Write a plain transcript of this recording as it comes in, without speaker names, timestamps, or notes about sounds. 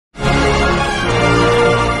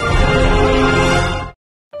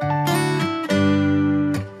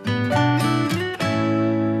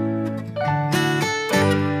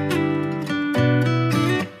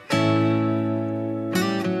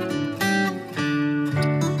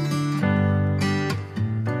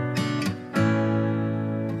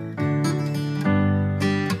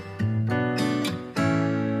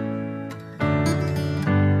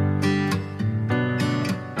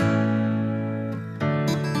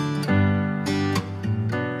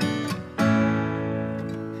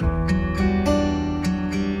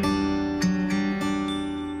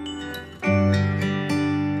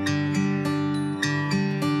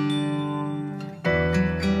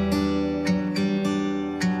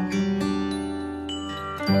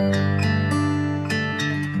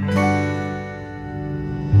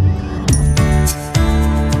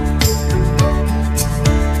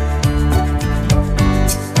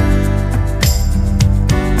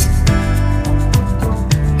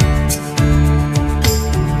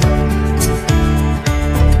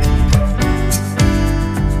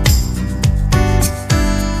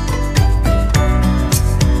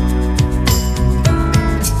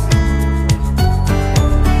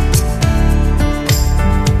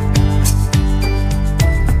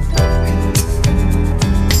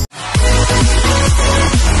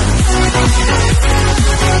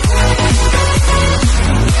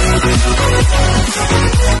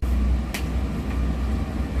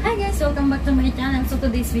back to my channel. So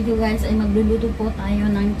today's video guys ay magluluto po tayo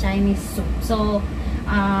ng Chinese soup. So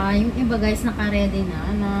yung iba guys naka-ready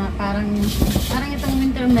na parang itong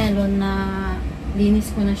winter melon na linis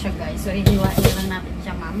ko na siya guys. So ihiwain na lang natin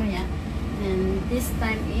siya mamaya. And this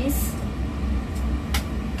time is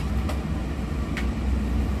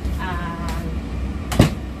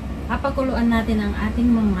papakuluan natin ang ating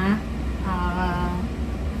mga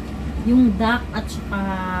yung duck at saka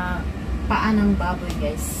paa ng baboy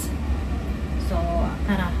guys. So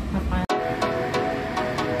tara, oh,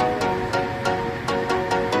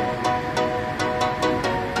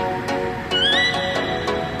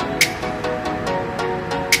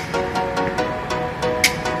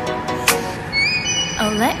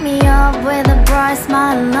 let me up with a bright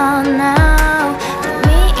smile on now. Put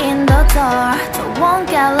me in the dark, so won't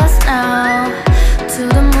get lost now. To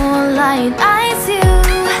the moonlight, I see you,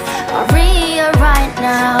 Maria, right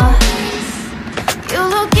now. You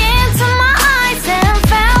look into my eyes and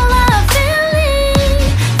felt a feeling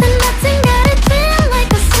that nothing got it feel like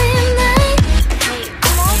a slim night. Hey,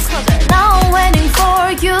 come on closer, now I'm waiting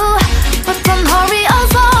for you, but don't hurry, oh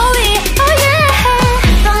slowly. Oh yeah,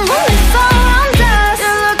 the moon is around us. You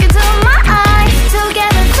look into my eyes,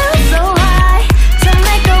 together feel so high. To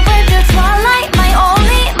make up with the twilight, my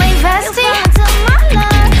only, my bestie. To my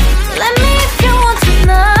love, let me if you want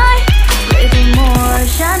tonight. Little more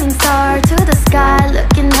shining star to the sky,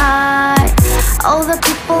 looking high. All the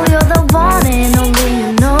people, you're the one and only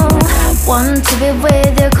you know. Want to be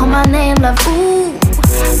with you, call my name, love, ooh.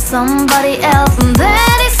 Somebody else, and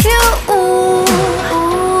that is you, ooh.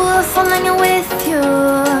 Falling in with you,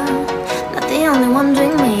 not the only one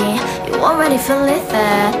doing me. You already feel it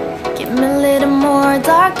there. Give me a little more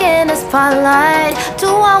dark in the spotlight. Do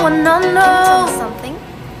I wanna know something?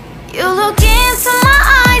 You look into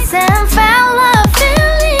my eyes and felt a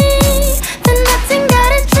feeling that nothing got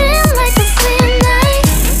a dream like a slim night.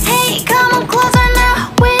 Hey, come on closer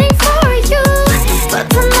now, waiting for you, but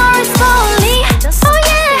tomorrow is slowly. Oh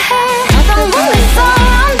yeah, the moon is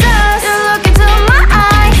around us. You look into my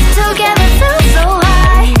eyes, together feel so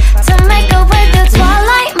high. To make up with the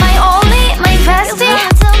twilight, my only, my bestie.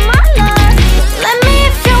 To my love, let me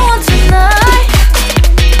if you want tonight.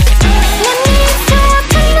 Let me if you want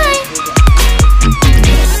tonight.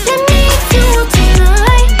 Let me if you want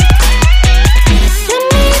tonight. Let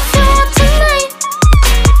me if you want tonight.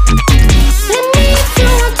 Let me if you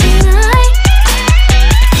want tonight.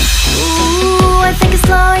 Ooh, I think it's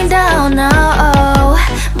slowing down now. Oh,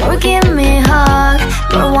 more give me a hug,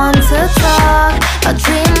 more want to talk. A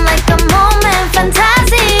dream like a moment,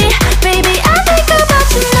 fantasy. Baby, I think about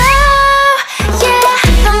you now. Yeah,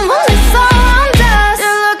 the moon is around us.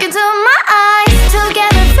 You look into my eyes,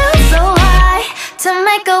 together feel so high. To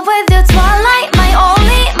make up with your twilight, my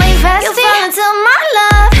only, my bestie. You fell into my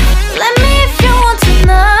love. Let me if you want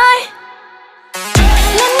tonight.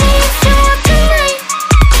 Let me if you want tonight.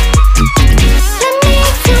 Let me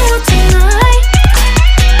if you want tonight.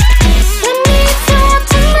 Let me if you want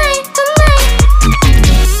tonight, tonight.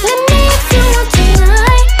 Let me if you want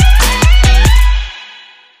tonight.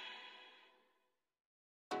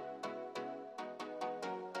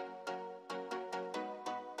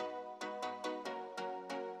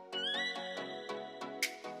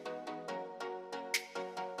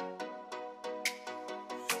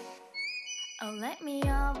 Oh, let me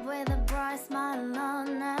up with a bright smile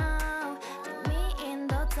on now. Put me in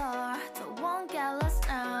the dark, so won't get lost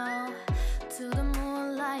now. To the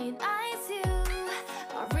moonlight, I see you,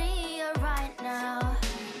 Maria, right now.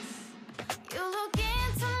 You look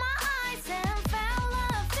into my eyes and felt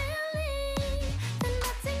a feeling that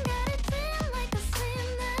nothing got it feel like a slim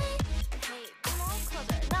night. Hey, come on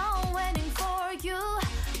closer, now I'm waiting for you,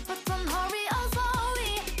 but don't hurry, oh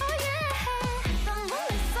slowly. Oh yeah, the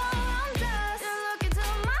moon is around us. You look into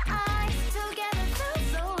my eyes, together feel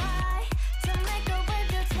so high. To make up with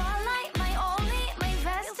the twilight, my only, my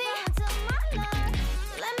bestie. To my love,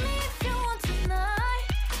 let me if you want tonight.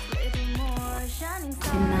 Little more shining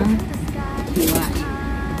star to the sky. hiwa.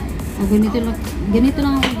 Ganito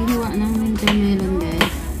lang ako gihiwa ng winter melon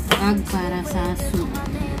guys. Pag para sa soup.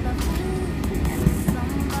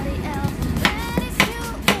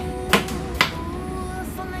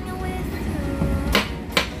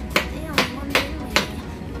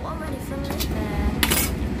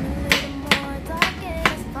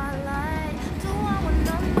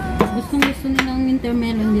 Gusto nilang winter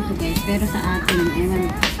melon dito guys, pero sa atin ewan,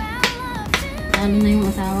 lalo na yung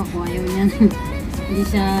asawa ko ayaw niyan. Hindi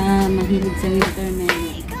siya mahilig sa winter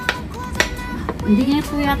melon. Hindi niya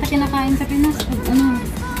po yata kinakain sa Pinas pag ano,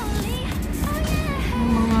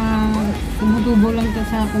 yung mga tumutubo lang to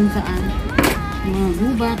sa kung saan. mga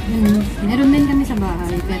gubat, yun. Meron din kami sa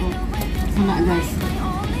bahay, pero wala guys.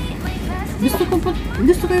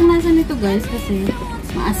 Gusto ko yung lasa nito guys, kasi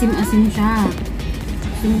maasim-asim siya.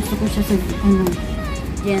 Gusto ko siya sa,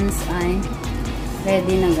 Jens ay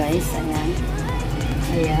ready na guys. Ayan.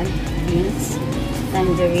 Ayan, beans,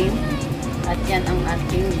 tangerine, at yan ang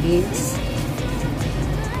ating beans.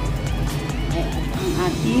 At ang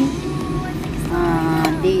ating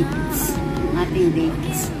dates. Ang ating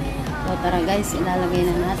dates. So tara guys, ilalagay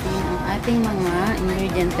na natin ang ating mga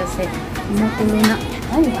ingredients kasi kumukulo na.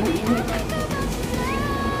 Ay, ang init.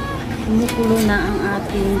 Kumukulo na ang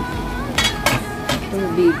ating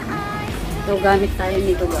tubig. So gamit tayo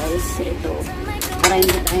nito guys. Ito. Para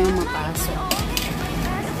hindi tayo mapasok.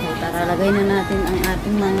 So tara, lagay na natin ang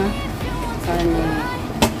ating mga karne.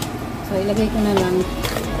 So ilagay ko na lang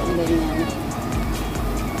ganyan.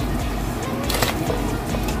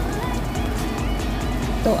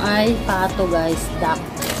 Ito ay pato guys, duck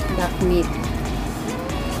meat.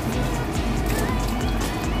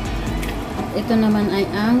 At ito naman ay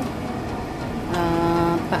ang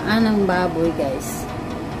paa ng baboy guys.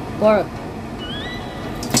 Pork.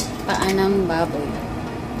 Paa ng baboy.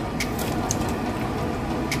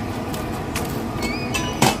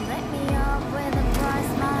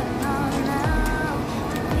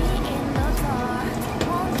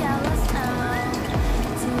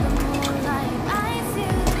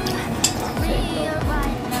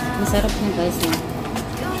 Masarap niya guys.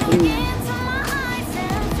 Ganyan.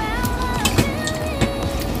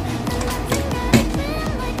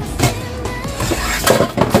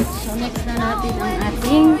 So next na natin ang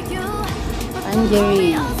ating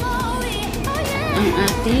tangerine. Ang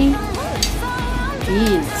ating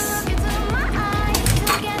beans.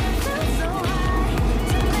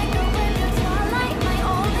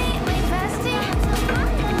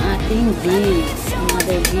 Ang ating beans.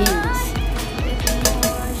 Another beans.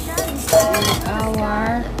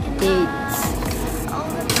 Our dates.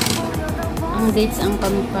 Ang dates ang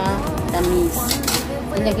pampatamis.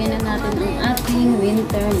 Ilagay na natin ang ating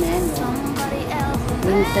winter melon.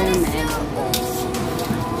 Winter melon.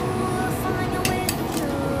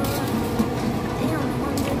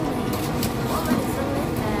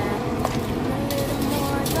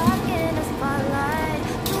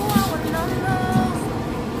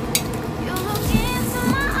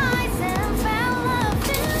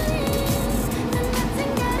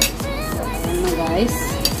 Guys,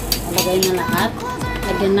 ilagay na lahat.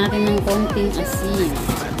 Lagyan natin ng konting asin.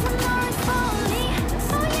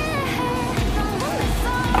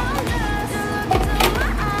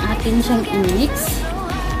 Atin siyang i-mix.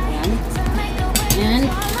 Ayan. And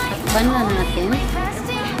takpan na natin.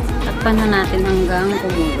 Takpan na natin hanggang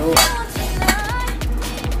kumulo.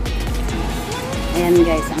 Ayan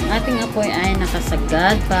guys, ang ating apoy ay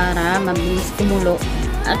nakasagad para mabilis kumulo.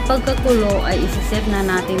 At pagkakulo ay isa-set na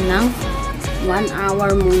natin ng 1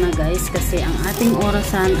 hour muna guys, kasi ang ating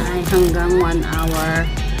orasan ay hanggang 1 hour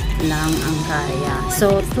lang ang kaya.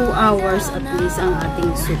 So 2 hours at least ang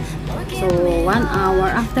ating soup. So 1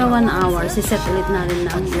 hour, after 1 hour siset ulit na rin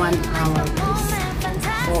ng 1 hour guys.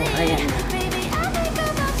 So ayan na.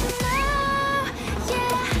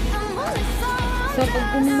 So pag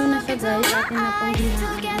kumulo na siya guys, atin na pong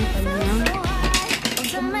hinaan ang kanyang. Pag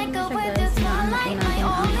kumulo na siya guys, hinaan natin ang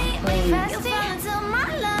apoy.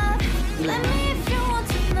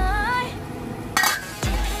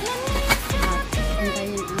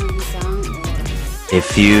 A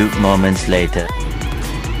few moments later.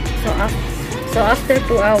 So after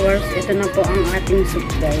 2 hours, ito na po ang ating soup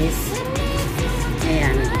guys.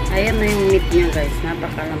 Ayan. Ayan na yung meat niya guys.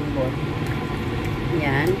 Napakalambot.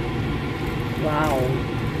 Ayan. Wow.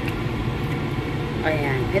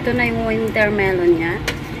 Ayan. Ito na yung winter melon niya.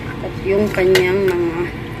 At yung kanyang mga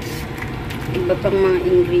iba pang mga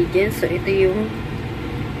ingredients. So ito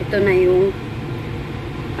na yung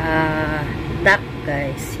duck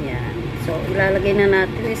guys. Yan. So ilalagay na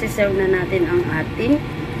natin, isi-serve na natin ang ating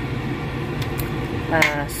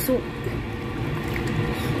soup.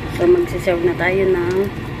 So magsi-serve na tayo ng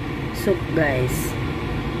soup guys.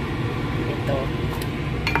 Ito.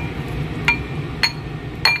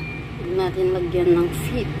 Huwag natin lagyan ng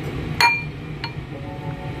feet.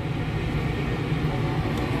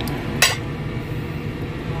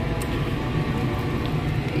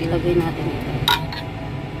 Ilagay natin ito.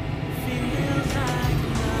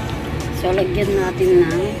 So, lagyan natin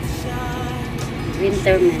ng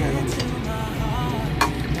winter melon.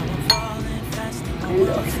 And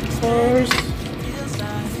of course,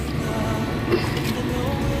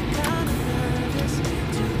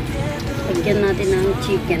 lagyan natin ng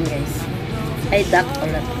chicken guys. Ay, duck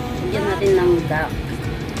ulit. Lagyan natin ng duck.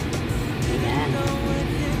 Ayan.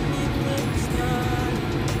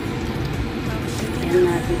 Ayan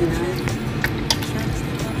natin na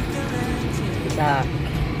duck.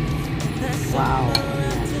 Wow.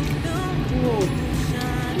 Ooh.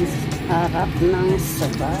 Harap ng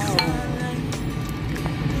sabaw.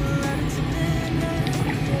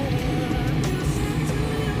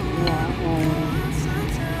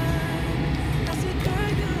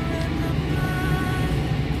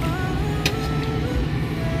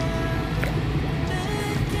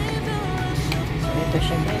 Ito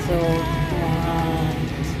siya guys. So, wow.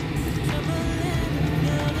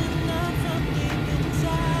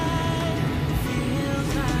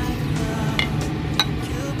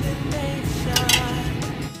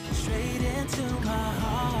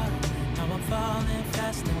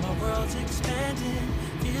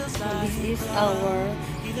 So this is our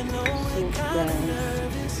soup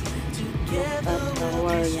guys. Look at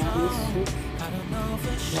our yummy soup.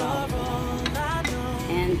 Wow.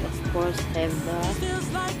 And of course have the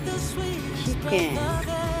chicken,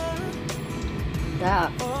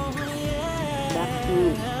 duck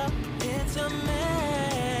meat. It's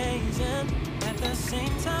amazing at the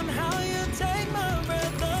same time how you take my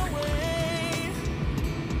breath away.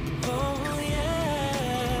 Oh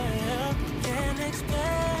yeah, can't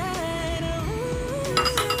explain.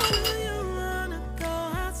 You wanna go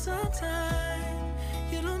out sometime?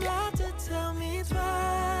 You don't have to tell me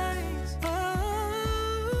twice.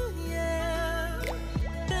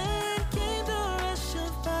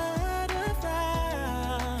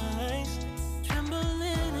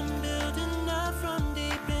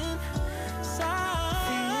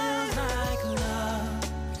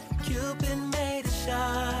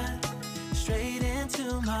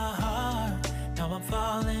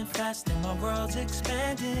 Falling fast and my world's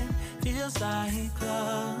expanding. Feels like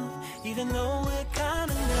love, even though we're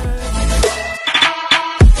kinda nervous.